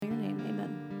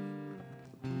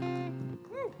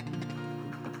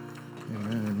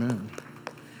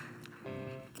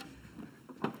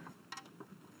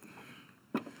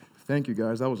Thank you,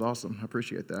 guys. That was awesome. I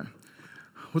appreciate that.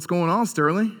 What's going on,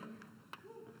 Sterling?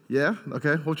 Yeah?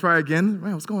 Okay, we'll try again.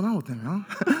 Man, what's going on with them,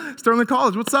 huh? Sterling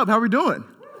College, what's up? How we doing?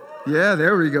 Yeah,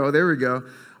 there we go.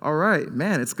 All right,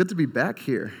 man, it's good to be back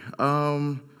here.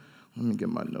 Let me get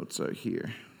my notes out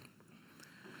here.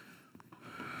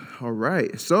 All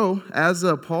right, so as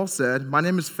Paul said, my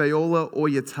name is Fayola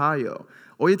Oyatayo.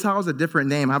 Oyatayo is a different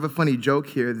name. I have a funny joke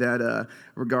here that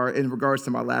in regards to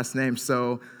my last name.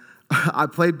 So I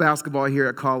played basketball here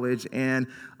at college, and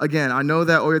again, I know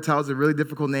that Oyatayo is a really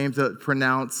difficult name to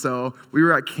pronounce, so we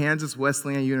were at Kansas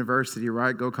Wesleyan University,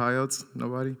 right? Go Coyotes?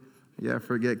 Nobody? Yeah,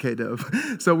 forget K-Dub.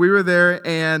 So we were there,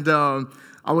 and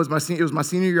it was my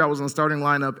senior year. I was on the starting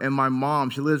lineup, and my mom,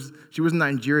 she was in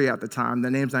Nigeria at the time.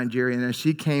 The name's Nigerian, and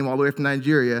she came all the way from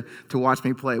Nigeria to watch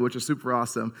me play, which was super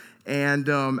awesome. And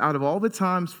out of all the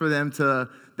times for them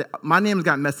my name's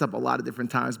got messed up a lot of different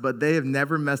times, but they have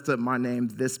never messed up my name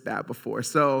this bad before.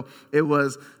 So it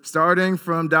was starting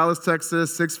from Dallas,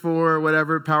 Texas, 6'4",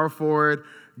 whatever, power forward.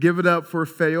 Give it up for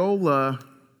Fayola.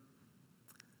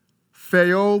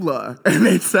 And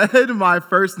they said my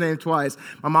first name twice.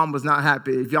 My mom was not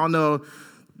happy. If y'all know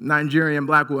Nigerian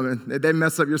black women, if they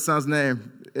mess up your son's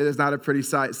name, it is not a pretty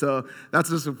sight. So that's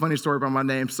just a funny story about my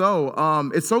name. So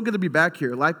it's so good to be back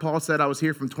here. Like Paul said, I was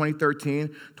here from 2013,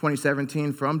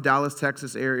 2017 from Dallas,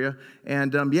 Texas area.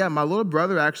 And my little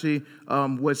brother actually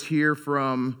was here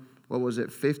from,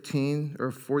 15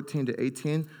 or 14 to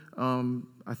 18.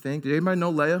 I think. Did anybody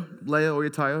know Leia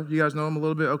Oyatayo? You guys know him a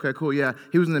little bit? Okay, cool. Yeah,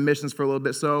 he was in the missions for a little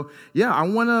bit. So, yeah, I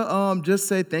want to just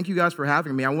say thank you guys for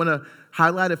having me. I want to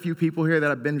highlight a few people here that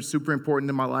have been super important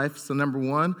in my life. So, number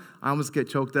one, I almost get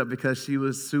choked up because she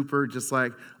was super just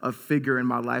like a figure in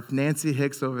my life. Nancy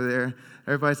Hicks over there.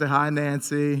 Everybody say hi,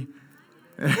 Nancy.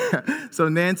 So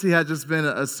Nancy had just been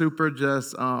a super I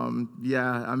just want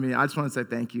to say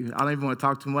thank you. I don't even want to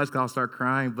talk too much because I'll start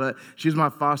crying, but she was my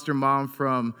foster mom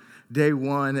from day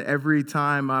one. Every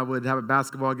time I would have a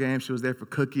basketball game, she was there for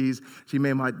cookies. She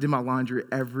did my laundry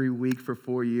every week for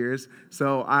 4 years.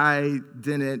 So I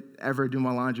didn't ever do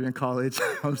my laundry in college.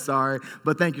 I'm sorry.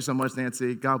 But thank you so much,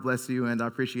 Nancy. God bless you, and I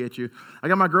appreciate you. I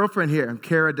got my girlfriend here,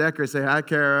 Kara Decker. Say hi,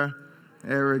 Kara.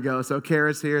 There we go. So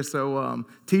Kara's here. So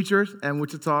teacher in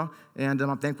Wichita, and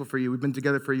I'm thankful for you. We've been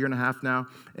together for a year and a half now.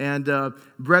 And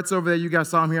Brett's over there. You guys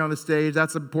saw him here on the stage.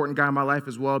 That's an important guy in my life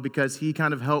as well because he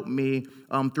kind of helped me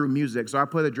through music. So I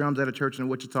play the drums at a church in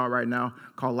Wichita right now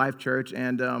called Life Church.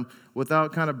 And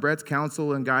without kind of Brett's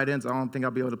counsel and guidance, I don't think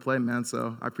I'll be able to play, man.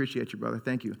 So I appreciate you, brother.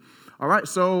 Thank you. All right.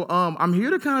 So I'm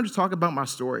here to kind of just talk about my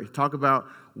story, talk about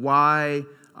why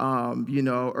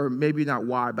or maybe not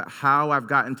why, but how I've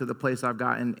gotten to the place I've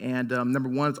gotten. And number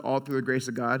one, it's all through the grace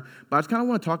of God. But I just kind of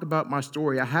want to talk about my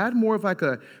story. I had more of like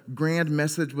a grand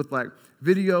message with like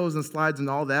videos and slides and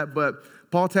all that. But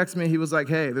Paul texted me. He was like,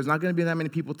 hey, there's not going to be that many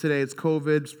people today. It's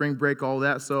COVID, spring break, all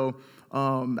that. So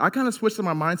I kind of switched to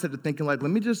my mindset to thinking like, let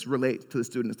me just relate to the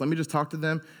students. Let me just talk to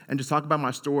them and just talk about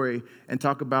my story and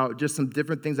talk about just some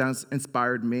different things that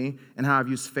inspired me and how I've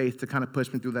used faith to kind of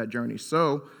push me through that journey.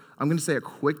 So I'm going to say a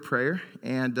quick prayer,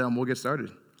 and we'll get started.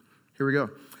 Here we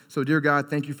go. So, dear God,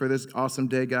 thank you for this awesome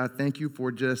day, God. Thank you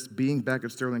for just being back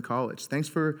at Sterling College. Thanks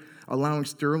for allowing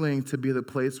Sterling to be the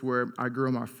place where I grew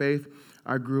in my faith.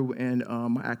 I grew in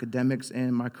my academics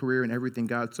and my career and everything,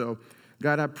 God. So,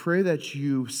 God, I pray that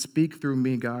you speak through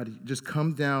me, God. Just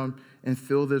come down and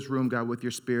fill this room, God, with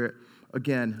your spirit.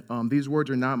 Again, these words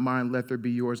are not mine. Let there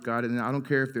be yours, God. And I don't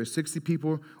care if there's 60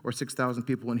 people or 6,000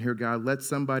 people in here, God. Let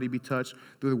somebody be touched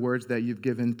through the words that you've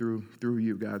given through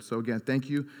you, God. So again, thank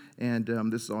you. And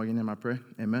this is all in your name I pray.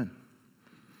 Amen.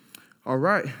 All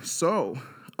right. So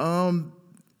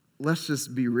let's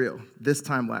just be real. This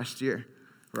time last year,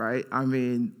 right? I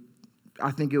mean,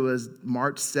 I think it was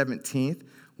March 17th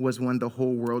was when the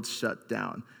whole world shut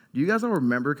down. Do you guys all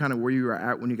remember kind of where you were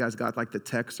at when you guys got like the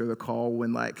text or the call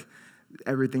when like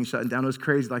everything shut down? It was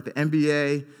crazy. Like the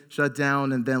NBA shut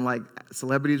down and then like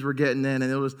celebrities were getting in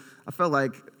and I felt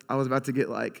like I was about to get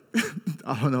like,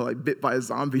 I don't know, like bit by a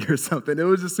zombie or something. It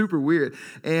was just super weird.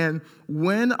 And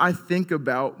when I think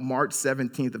about March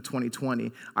 17th of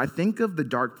 2020, I think of the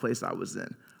dark place I was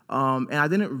in. And I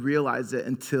didn't realize it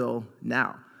until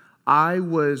now. I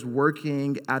was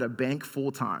working at a bank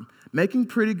full-time, making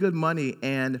pretty good money,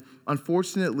 and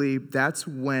unfortunately, that's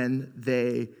when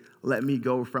they let me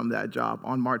go from that job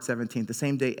on March 17th, the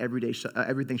same day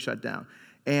everything shut down.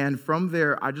 And from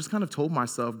there, I just kind of told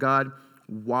myself, God,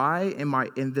 why am I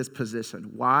in this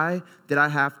position? Why did I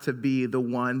have to be the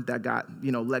one that got,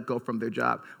 let go from their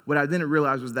job? What I didn't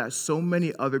realize was that so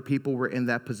many other people were in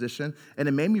that position, and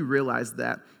it made me realize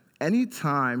that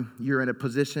anytime you're in a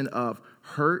position of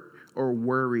hurt or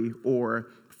worry or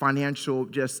financial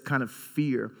just kind of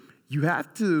fear, you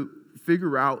have to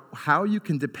figure out how you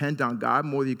can depend on God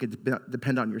more than you can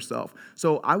depend on yourself.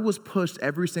 So I was pushed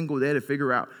every single day to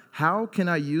figure out how can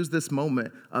I use this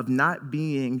moment of not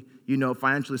being,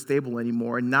 financially stable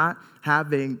anymore, not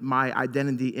having my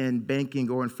identity in banking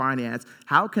or in finance.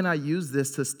 How can I use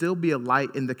this to still be a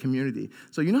light in the community?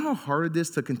 So you know how hard it is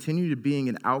to continue to being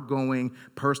an outgoing,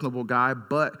 personable guy,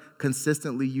 but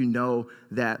consistently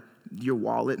that your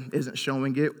wallet isn't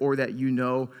showing it, or that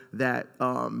that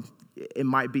it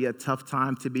might be a tough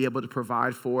time to be able to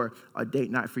provide for a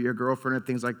date night for your girlfriend and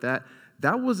things like that.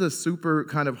 That was a super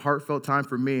kind of heartfelt time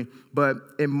for me. But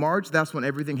in March, that's when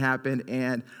everything happened.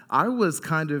 And I was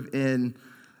kind of in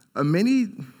a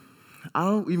I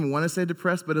don't even want to say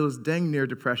depressed, but it was dang near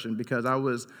depression because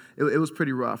it was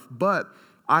pretty rough. But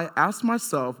I asked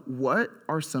myself, what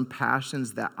are some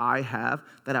passions that I have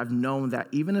that I've known that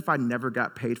even if I never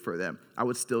got paid for them, I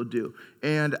would still do?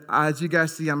 And as you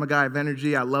guys see, I'm a guy of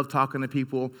energy. I love talking to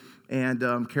people. And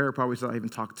Kara probably said I even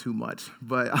talk too much.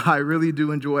 But I really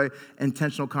do enjoy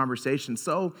intentional conversations.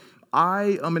 So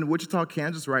I am in Wichita,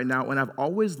 Kansas right now, and I've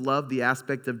always loved the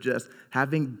aspect of just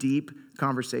having deep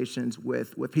conversations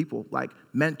with people, like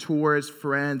mentors,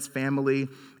 friends, family.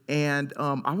 And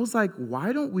I was like,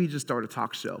 why don't we just start a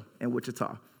talk show in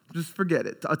Wichita? Just forget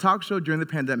it. A talk show during the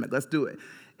pandemic. Let's do it.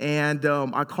 And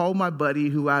I called my buddy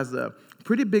who has a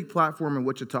pretty big platform in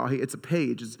Wichita. It's a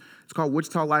page. It's called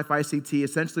Wichita Life ICT.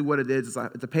 Essentially what it is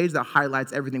it's a page that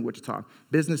highlights everything Wichita,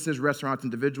 businesses, restaurants,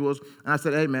 individuals. And I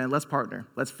said, hey, man, let's partner.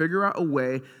 Let's figure out a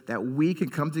way that we can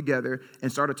come together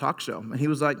and start a talk show. And he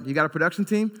was like, you got a production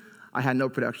team? I had no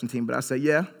production team, but I said,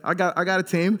 yeah, I got a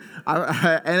team.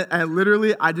 And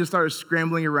literally, I just started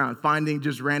scrambling around, finding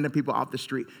just random people off the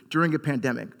street during a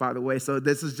pandemic, by the way. So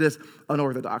this is just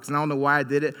unorthodox. And I don't know why I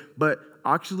did it, but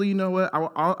actually, you know what?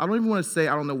 I don't even want to say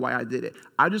I don't know why I did it.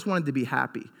 I just wanted to be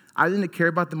happy. I didn't care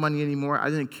about the money anymore. I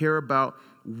didn't care about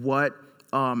what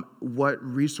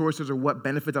resources or what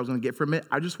benefits I was going to get from it.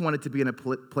 I just wanted to be in a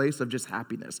place of just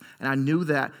happiness. And I knew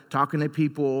that talking to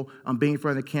people, being in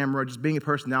front of the camera, just being a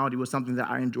personality was something that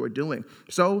I enjoyed doing.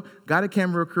 So got a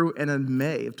camera crew, and in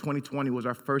May of 2020 was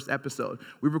our first episode.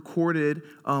 We recorded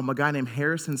a guy named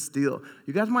Harrison Steele.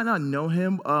 You guys might not know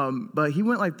him, but he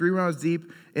went like 3 rounds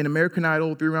deep in American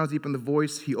Idol, 3 rounds deep in The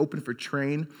Voice. He opened for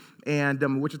Train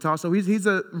and Wichita. So he's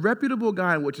a reputable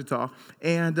guy in Wichita.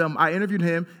 And I interviewed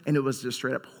him, and it was just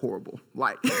straight up horrible.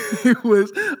 Like, it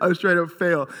was a straight up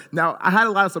fail. Now, I had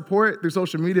a lot of support through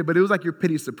social media, but it was like your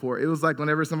pity support. It was like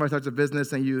whenever somebody starts a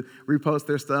business and you repost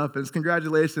their stuff, and it's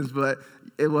congratulations, but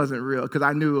it wasn't real because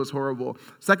I knew it was horrible.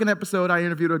 Second episode, I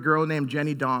interviewed a girl named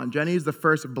Jenny Dawn. Jenny is the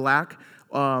first Black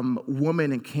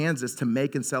woman in Kansas to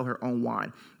make and sell her own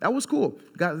wine. That was cool.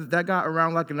 That got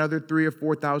around like another 3,000 or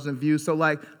 4,000 views. So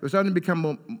like we're starting to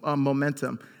become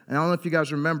momentum. And I don't know if you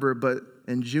guys remember, but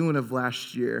in June of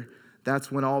last year, that's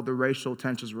when all the racial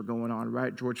tensions were going on,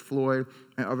 right? George Floyd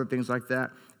and other things like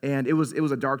that. And it was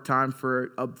a dark time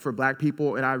for Black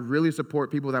people, and I really support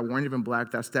people that weren't even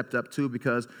Black that stepped up too,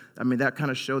 because that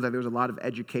kind of showed that there was a lot of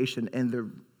education in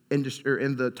the industry, or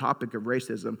in the topic of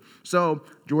racism. So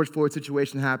George Floyd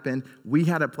situation happened. We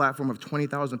had a platform of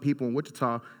 20,000 people in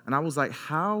Wichita, and I was like,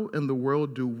 how in the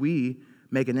world do we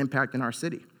make an impact in our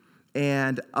city?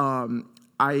 And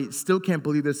I still can't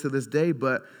believe this to this day,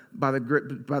 but by the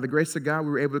grace of God,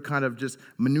 we were able to kind of just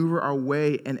maneuver our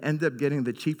way and end up getting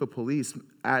the chief of police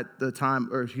at the time,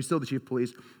 or he's still the chief of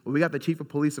police, but we got the chief of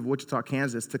police of Wichita,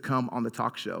 Kansas to come on the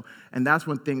talk show. And that's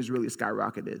when things really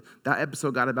skyrocketed. That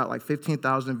episode got about like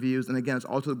 15,000 views. And again, it's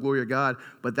all to the glory of God.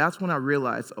 But that's when I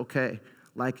realized, okay,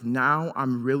 like now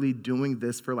I'm really doing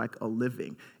this for like a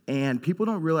living. And people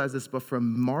don't realize this, but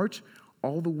from March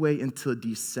all the way until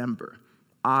December,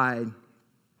 I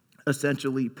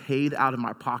essentially paid out of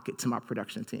my pocket to my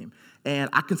production team.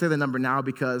 And I can say the number now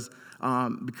because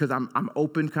I'm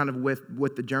open kind of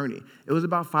with the journey. It was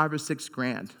about $5 or $6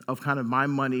 grand of kind of my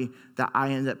money that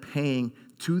I ended up paying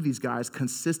to these guys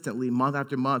consistently month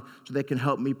after month so they can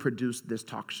help me produce this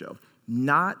talk show.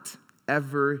 Not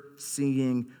ever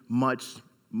seeing much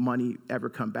money ever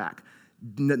come back.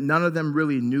 None of them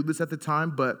really knew this at the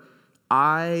time, but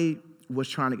I was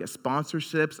trying to get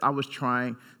sponsorships. I was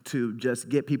trying to just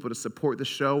get people to support the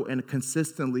show, and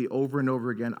consistently over and over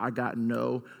again, I got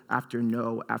no after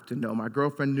no after no. My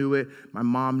girlfriend knew it. My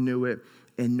mom knew it.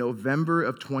 In November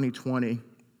of 2020,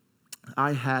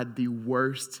 I had the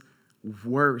worst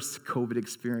COVID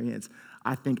experience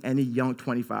I think any young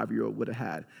 25-year-old would have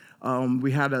had.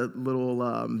 We had a little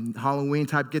Halloween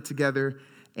type get-together,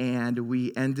 and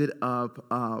we ended up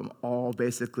all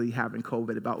basically having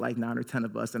COVID, about like 9 or 10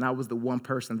 of us, and I was the one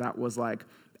person that was like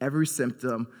every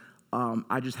symptom.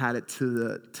 I just had it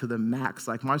to the max.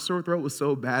 Like my sore throat was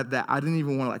so bad that I didn't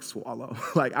even want to like swallow.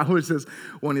 Like I was just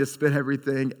wanting to spit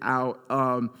everything out.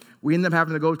 We ended up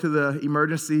having to go to the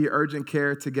emergency urgent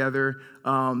care together.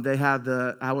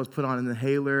 I was put on an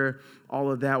inhaler, all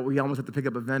of that. We almost had to pick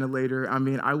up a ventilator. I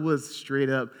mean, I was straight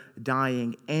up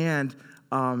dying. And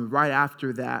right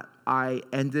after that, I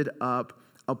ended up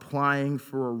applying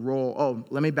for a role. Oh,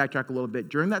 let me backtrack a little bit.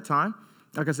 During that time,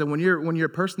 like I said, when you're a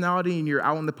personality and you're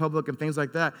out in the public and things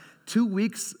like that, 2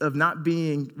 weeks of not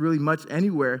being really much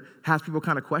anywhere has people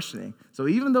kind of questioning. So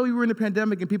even though we were in a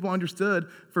pandemic and people understood,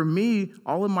 for me,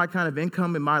 all of my kind of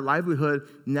income and my livelihood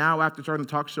now after starting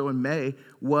the talk show in May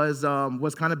was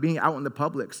kind of being out in the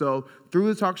public. So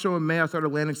through the talk show in May, I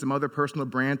started landing some other personal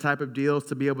brand type of deals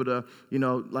to be able to,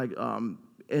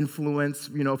 influence,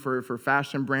 for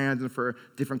fashion brands and for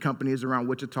different companies around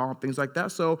Wichita and things like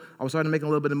that. So I was starting to make a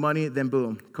little bit of money, then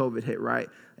boom, COVID hit, right?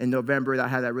 In November, I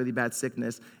had that really bad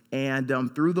sickness. And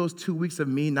through those 2 weeks of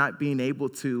me not being able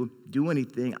to do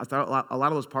anything, a lot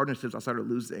of those partnerships I started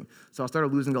losing. So I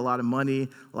started losing a lot of money,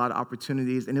 a lot of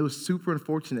opportunities, and it was super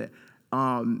unfortunate.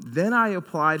 Then I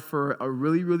applied for a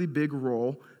really, really big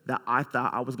role that I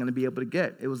thought I was going to be able to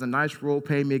get. It was a nice role,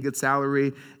 paying me a good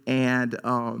salary, and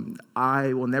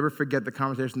I will never forget the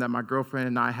conversation that my girlfriend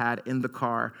and I had in the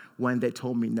car when they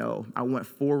told me no. I went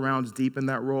 4 rounds deep in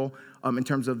that role in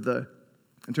terms of the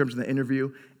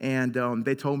interview, and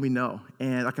they told me no.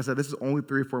 And like I said, this is only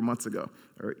 3 or 4 months ago,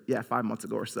 5 months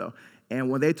ago or so.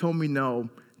 And when they told me no,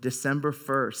 December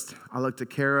 1st, I looked at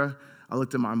Kara, I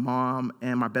looked at my mom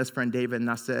and my best friend David,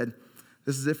 and I said,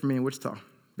 this is it for me in Wichita.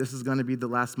 This is going to be the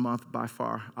last month by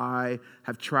far. I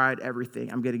have tried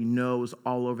everything. I'm getting no's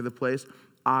all over the place.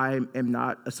 I am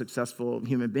not a successful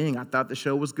human being. I thought the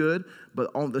show was good, but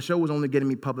the show was only getting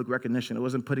me public recognition. It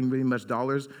wasn't putting really much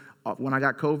dollars. When I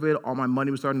got COVID, all my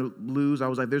money was starting to lose. I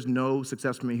was like, there's no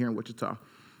success for me here in Wichita.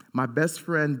 My best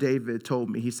friend David told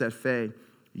me, he said, Faye,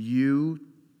 you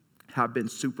have been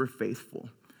super faithful.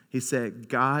 He said,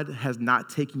 God has not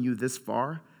taken you this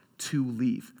far to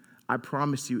leave. I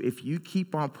promise you, if you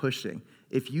keep on pushing,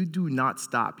 if you do not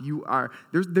stop,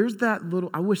 there's that little,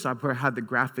 I wish I had the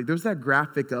graphic. There's that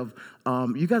graphic of,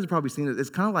 you guys have probably seen it. It's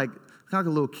kind of like a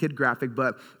little kid graphic,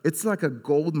 but it's like a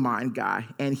gold mine guy,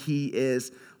 and he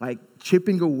is like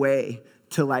chipping away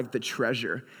to like the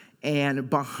treasure. And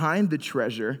behind the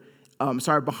treasure,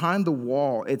 behind the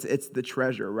wall, it's the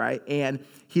treasure, right? And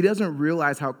he doesn't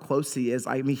realize how close he is.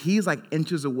 I mean, he's like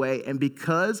inches away, and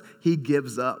because he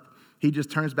gives up, he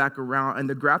just turns back around, and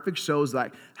the graphic shows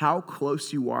like how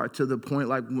close you are to the point,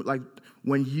 like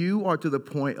when you are to the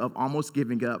point of almost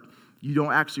giving up, you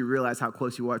don't actually realize how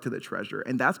close you are to the treasure.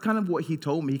 And that's kind of what he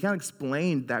told me. He kind of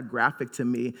explained that graphic to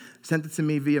me, sent it to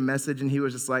me via message, and he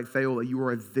was just like, Fayola, you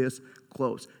are this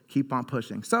close. Keep on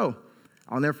pushing. So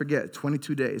I'll never forget,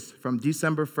 22 days from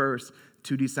December 1st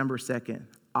to December 2nd,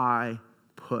 I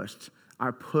pushed. I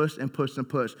pushed and pushed and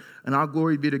pushed. And all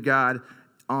glory be to God.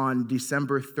 On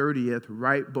December 30th,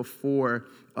 right before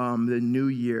the new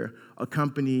year, a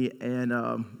company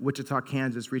in Wichita,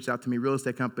 Kansas reached out to me, real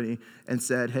estate company, and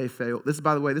said, hey, Fayola,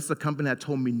 this is a company that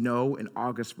told me no in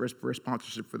August for a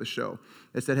sponsorship for the show.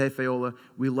 They said, hey, Fayola,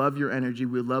 we love your energy.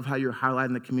 We love how you're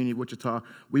highlighting the community of Wichita.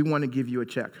 We want to give you a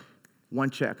check, one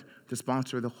check, to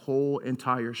sponsor the whole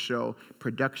entire show.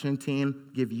 Production team,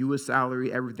 give you a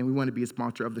salary, everything. We want to be a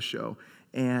sponsor of the show.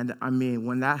 And I mean,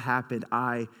 when that happened,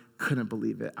 I couldn't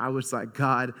believe it. I was like,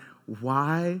 God,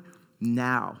 why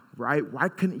now, right? Why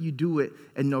couldn't you do it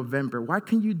in November? Why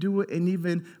couldn't you do it in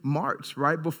even March,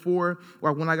 right before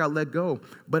or when I got let go?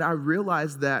 But I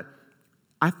realized that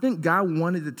I think God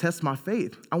wanted to test my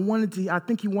faith. I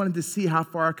think he wanted to see how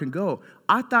far I can go.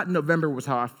 I thought November was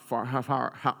I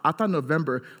thought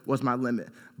November was my limit.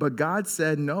 But God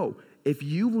said, no. If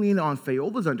you lean on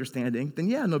Fayola's understanding, then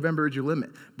yeah, November is your limit.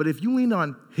 But if you lean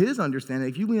on his understanding,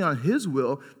 if you lean on his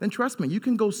will, then trust me, you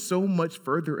can go so much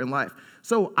further in life.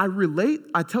 So I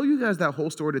tell you guys that whole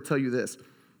story to tell you this.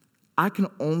 I can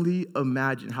only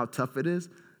imagine how tough it is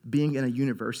being in a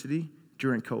university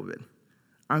during COVID.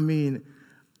 I mean,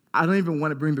 I don't even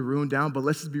want to bring the room down, but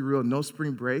let's just be real. No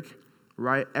spring break,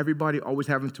 right? Everybody always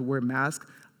having to wear masks.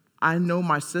 I know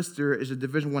my sister is a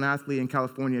Division I athlete in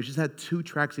California. She's had 2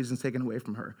 track seasons taken away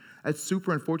from her. That's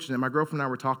super unfortunate. My girlfriend and I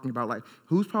were talking about, like,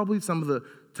 who's probably some of the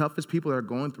toughest people that are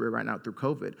going through it right now through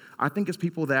COVID. I think it's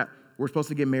people that were supposed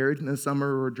to get married in the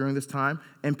summer or during this time,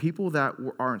 and people that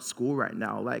are in school right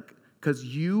now. Like, because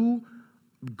you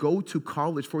go to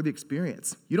college for the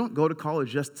experience. You don't go to college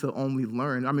just to only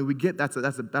learn. I mean, we get that's a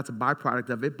byproduct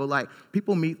of it, but like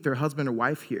people meet their husband or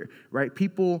wife here, right?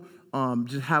 People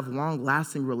just have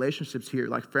long-lasting relationships here,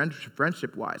 like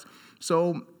friendship-wise.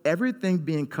 So everything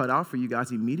being cut off for you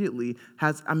guys immediately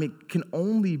can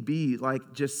only be like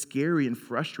just scary and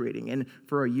frustrating. And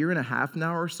for a year and a half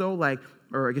now or so,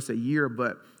 or I guess a year,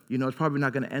 but it's probably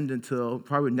not going to end until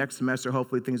probably next semester.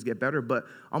 Hopefully things get better. But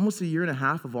almost a year and a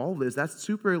half of all this, that's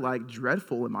super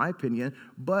dreadful in my opinion.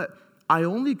 But I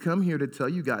only come here to tell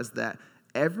you guys that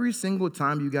every single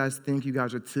time you guys think you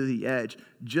guys are to the edge,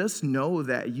 just know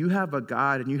that you have a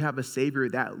God and you have a Savior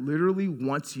that literally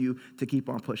wants you to keep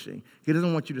on pushing. He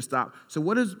doesn't want you to stop. So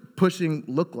what does pushing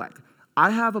look like? I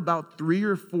have about 3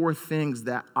 or 4 things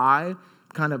that I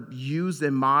kind of used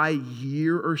in my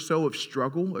year or so of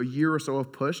struggle, a year or so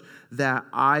of push, that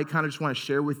I kind of just want to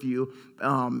share with you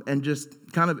and just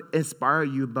kind of inspire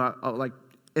you about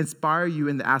inspire you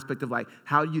in the aspect of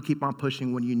how do you keep on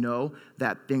pushing when you know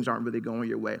that things aren't really going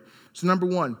your way. So number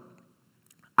 1,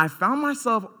 I found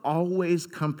myself always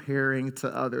comparing to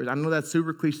others. I know that's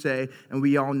super cliche, and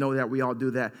we all know that, we all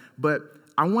do that, but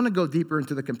I want to go deeper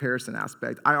into the comparison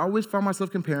aspect. I always found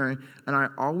myself comparing, and I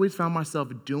always found myself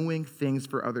doing things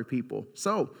for other people.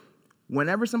 So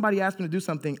whenever somebody asked me to do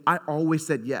something, I always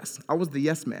said yes. I was the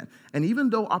yes man. And even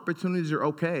though opportunities are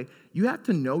okay, you have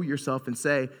to know yourself and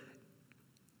say,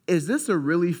 is this a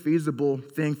really feasible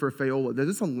thing for Fayola? Does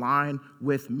this align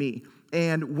with me?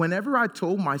 And whenever I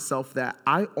told myself that,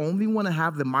 I only want to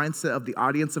have the mindset of the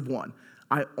audience of one.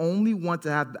 I only want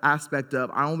to have the aspect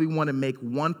of, I only want to make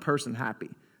one person happy,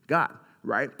 God,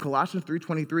 right? Colossians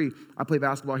 3:23, I play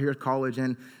basketball here at college,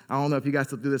 and I don't know if you guys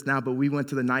still do this now, but we went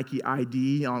to the Nike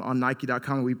ID on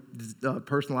Nike.com, and we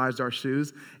personalized our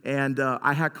shoes, and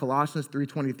I had Colossians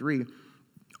 3:23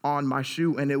 on my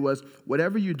shoe, and it was,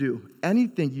 whatever you do,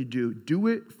 anything you do, do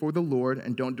it for the Lord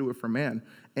and don't do it for man.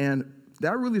 And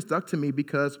that really stuck to me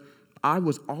because I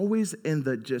was always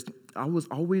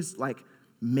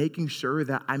making sure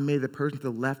that I made the person to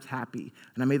the left happy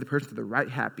and I made the person to the right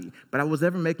happy, but I was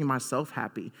never making myself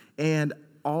happy. And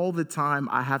all the time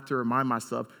I have to remind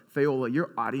myself, Fayola,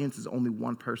 your audience is only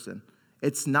one person.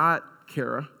 It's not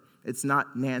Kara, it's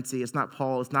not Nancy, it's not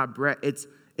Paul, it's not Brett, it's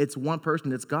one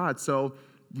person, it's God. So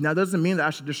now, that doesn't mean that I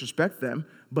should disrespect them,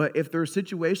 but if there are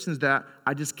situations that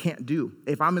I just can't do,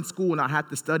 if I'm in school and I have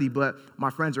to study, but my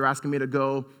friends are asking me to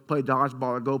go play dodgeball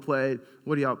or go play,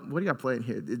 what do y'all play in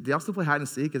here? Do y'all still play hide and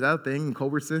seek? Is that a thing in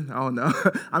Culbertson? I don't know.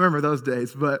 I remember those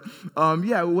days, but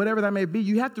whatever that may be,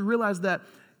 you have to realize that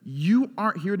you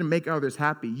aren't here to make others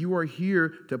happy. You are here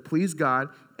to please God,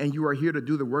 and you are here to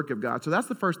do the work of God. So that's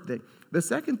the first thing. The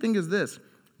second thing is this: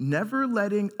 never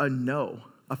letting a no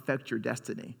affect your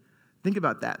destiny. Think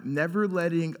about that. Never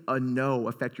letting a no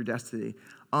affect your destiny.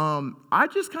 I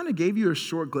just kind of gave you a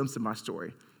short glimpse of my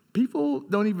story. People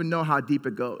don't even know how deep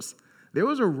it goes. There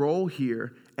was a role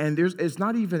here, and it's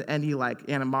not even any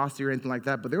animosity or anything like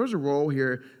that, but there was a role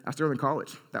here at Sterling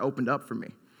College that opened up for me.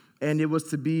 And it was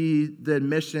to be the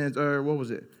admissions, or what was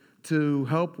it? To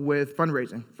help with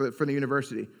fundraising for the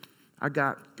university. I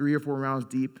got 3 or 4 rounds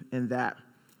deep in that.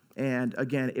 And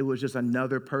again, it was just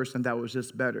another person that was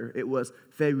just better. It was,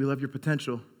 Faye, we love your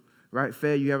potential, right?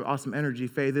 Faye, you have awesome energy.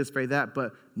 Faye this, Faye that,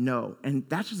 but no. And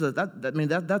that's just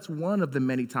that's one of the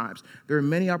many times. There are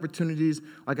many opportunities,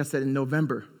 like I said, in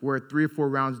November, we're 3 or 4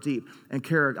 rounds deep. And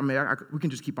Kara, we can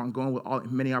just keep on going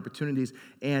with many opportunities.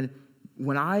 And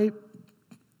when I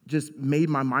just made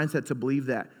my mindset to believe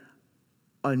that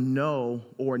a no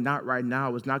or not right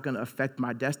now is not going to affect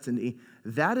my destiny,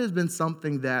 that has been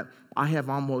something that I have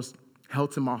almost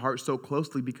held to my heart so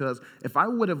closely, because if I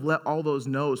would have let all those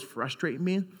no's frustrate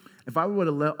me, if I would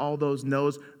have let all those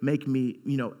no's make me,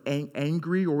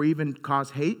 angry or even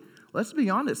cause hate, let's be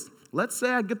honest. Let's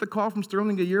say I get the call from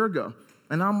Sterling a year ago,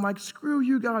 and I'm like, screw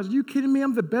you guys. Are you kidding me?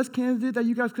 I'm the best candidate that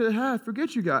you guys could have had.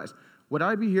 Forget you guys. Would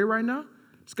I be here right now?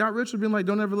 Scott Rich would be like,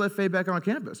 don't ever let Faye back on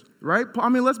campus, right? I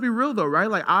mean, let's be real, though,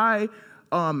 right? I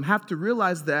have to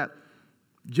realize that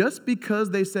just because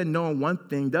they said no on one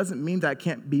thing doesn't mean that I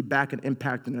can't be back and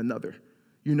impact in another,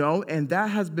 And that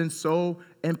has been so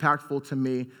impactful to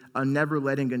me, never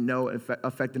letting a no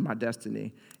affecting my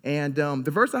destiny. And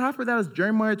the verse I have for that is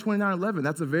Jeremiah 29:11.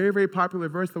 That's a very, very popular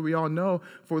verse that we all know.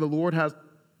 For the Lord has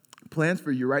plans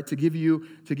for you, right? To give you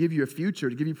a future,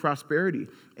 to give you prosperity.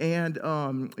 And,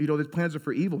 the plans are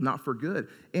for evil, not for good.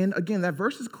 And again, that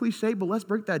verse is cliche, but let's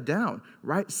break that down,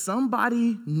 right?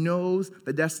 Somebody knows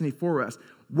the destiny for us.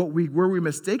 Where we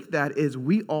mistake that is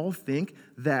we all think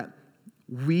that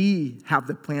we have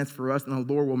the plans for us, and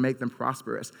the Lord will make them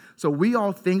prosperous. So we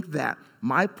all think that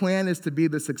my plan is to be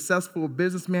the successful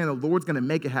businessman, the Lord's going to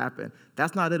make it happen.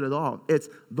 That's not it at all. It's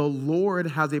the Lord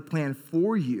has a plan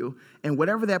for you, and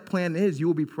whatever that plan is, you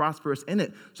will be prosperous in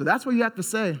it. So that's where you have to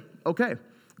say, okay,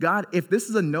 God, if this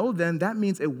is a no, then that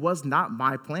means it was not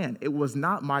my plan. It was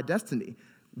not my destiny.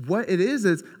 What it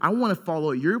is I want to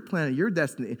follow your plan and your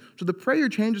destiny. So the prayer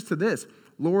changes to this: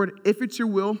 Lord, if it's your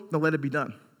will, then let it be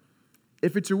done.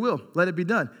 If it's your will, let it be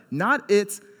done.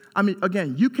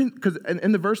 Again, you can, because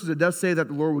in the verses it does say that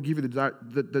the Lord will give you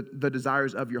the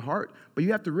desires of your heart. But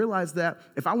you have to realize that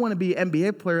if I want to be an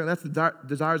NBA player and that's the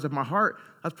desires of my heart,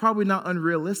 that's probably not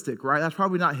unrealistic, right? That's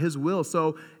probably not his will.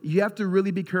 So you have to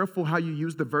really be careful how you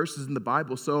use the verses in the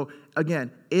Bible. So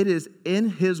again, it is in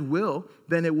his will,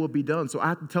 then it will be done. So I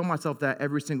have to tell myself that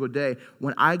every single day.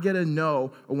 When I get a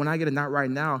no or when I get a not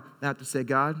right now, I have to say,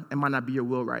 God, it might not be your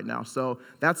will right now. So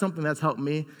that's something that's helped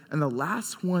me. And the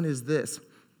last one is this: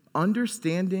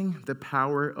 understanding the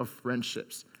power of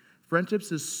friendships.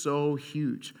 Friendships is so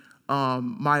huge.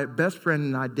 My best friend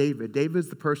and I, David's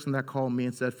the person that called me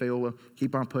and said, Fayola,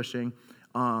 keep on pushing.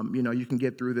 You can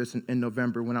get through this in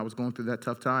November when I was going through that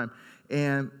tough time.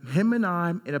 And him and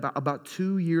I, about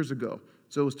 2 years ago,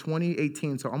 so it was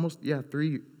 2018, so almost,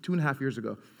 2.5 years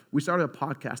ago, we started a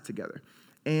podcast together.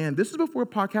 And this is before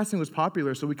podcasting was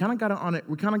popular, so we kind of got on it.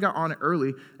 We kind of got on it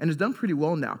early, and it's done pretty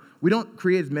well now. We don't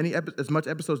create as much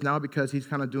episodes now because he's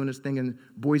kind of doing his thing in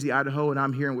Boise, Idaho, and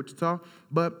I'm here in Wichita.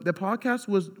 But the podcast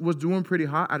was doing pretty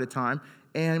hot at a time,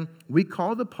 and we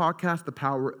call the podcast The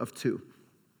Power of Two.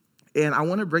 And I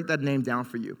want to break that name down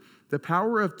for you. The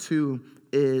Power of Two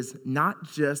is not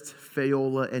just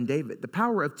Fayola and David. The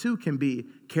Power of Two can be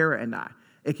Kara and I.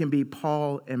 It can be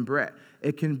Paul and Brett.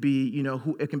 It can be,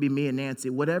 it can be me and Nancy,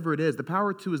 whatever it is. The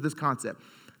power of two is this concept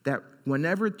that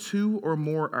whenever two or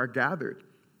more are gathered,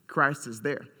 Christ is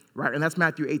there, right? And that's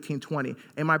Matthew 18:20.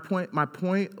 And my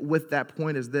point with that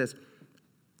point is this: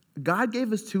 God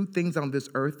gave us two things on this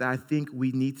earth that I think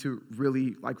we need to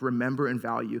really remember and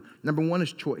value. Number one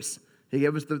is choice. He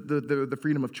gave us the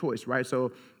freedom of choice, right?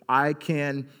 So I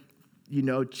can,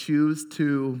 choose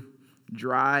to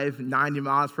drive 90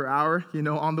 miles per hour,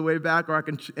 on the way back, or I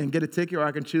can get a ticket, or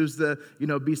I can choose to,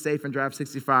 be safe and drive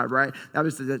 65, right?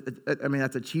 That's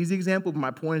a cheesy example, but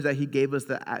my point is that he gave us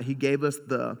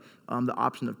the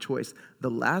option of choice.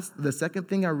 The second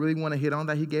thing I really want to hit on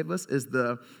that he gave us is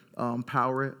the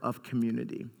power of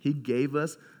community. He gave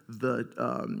us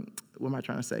what am I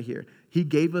trying to say here? He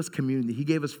gave us community. He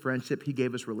gave us friendship. He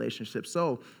gave us relationships.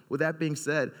 So with that being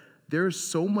said, there is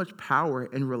so much power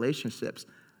in relationships.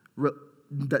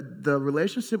 The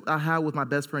relationship I had with my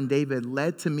best friend David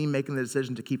led to me making the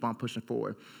decision to keep on pushing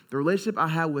forward. The relationship I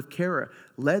had with Kara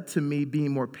led to me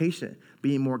being more patient,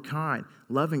 being more kind,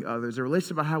 loving others. The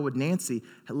relationship I had with Nancy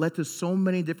led to so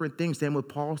many different things. Same with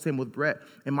Paul, same with Brett.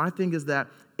 And my thing is that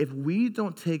if we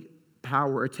don't take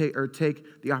power or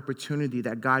take the opportunity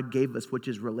that God gave us, which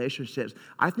is relationships,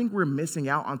 I think we're missing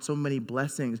out on so many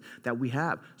blessings that we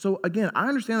have. So again, I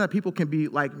understand that people can be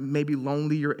maybe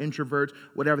lonely or introverts,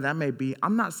 whatever that may be.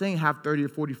 I'm not saying have 30 or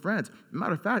 40 friends.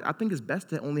 Matter of fact, I think it's best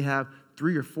to only have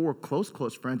 3 or 4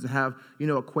 close friends and have,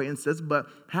 acquaintances, but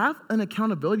have an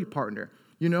accountability partner.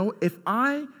 If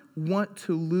I want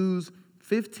to lose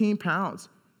 15 pounds,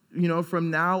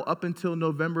 from now up until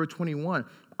November 21,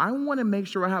 I want to make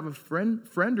sure I have a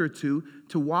friend or two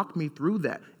to walk me through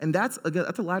that. And that's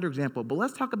a lighter example. But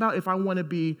let's talk about if I want to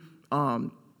be,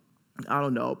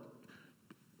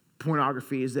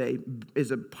 pornography is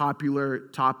a popular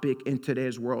topic in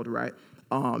today's world, right?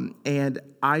 And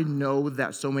I know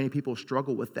that so many people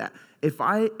struggle with that. If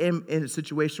I am in a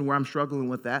situation where I'm struggling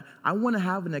with that, I want to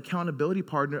have an accountability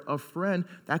partner, a friend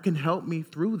that can help me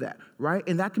through that, right?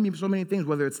 And that can be so many things,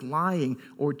 whether it's lying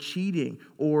or cheating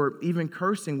or even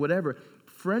cursing, whatever.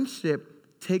 Friendship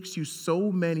takes you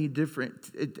so many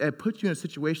different, it puts you in a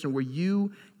situation where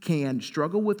you can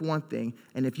struggle with one thing,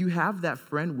 and if you have that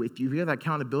friend with you, if you have that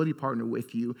accountability partner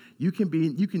with you, you can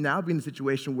now be in a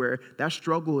situation where that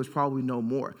struggle is probably no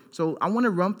more. So I want to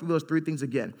run through those 3 things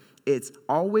again. It's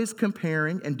always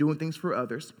comparing and doing things for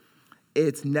others.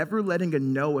 It's never letting a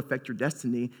no affect your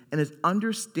destiny, and it's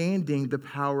understanding the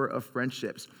power of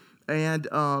friendships. And,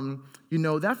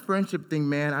 that friendship thing,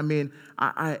 man,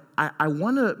 I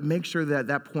want to make sure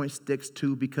that point sticks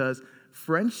too, because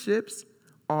friendships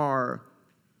are,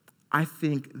 I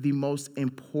think, the most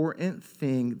important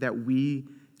thing that we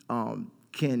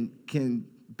can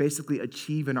basically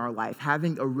achieve in our life,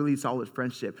 having a really solid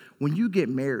friendship. When you get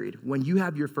married, when you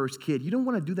have your first kid, you don't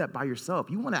want to do that by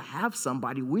yourself. You want to have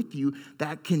somebody with you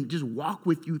that can just walk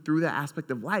with you through that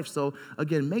aspect of life. So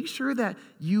again, make sure that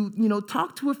you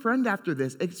talk to a friend after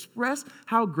this. Express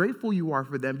how grateful you are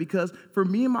for them, because for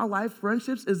me in my life,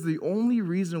 friendships is the only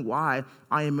reason why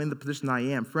I am in the position I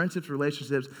am. Friendships,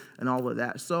 relationships, and all of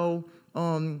that. So,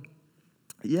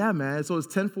 yeah, man. So it's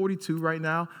 10:42 right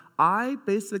now. I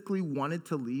basically wanted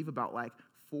to leave about like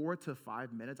 4 to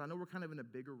 5 minutes. I know we're kind of in a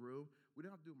bigger room. We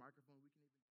don't have to do a microphone.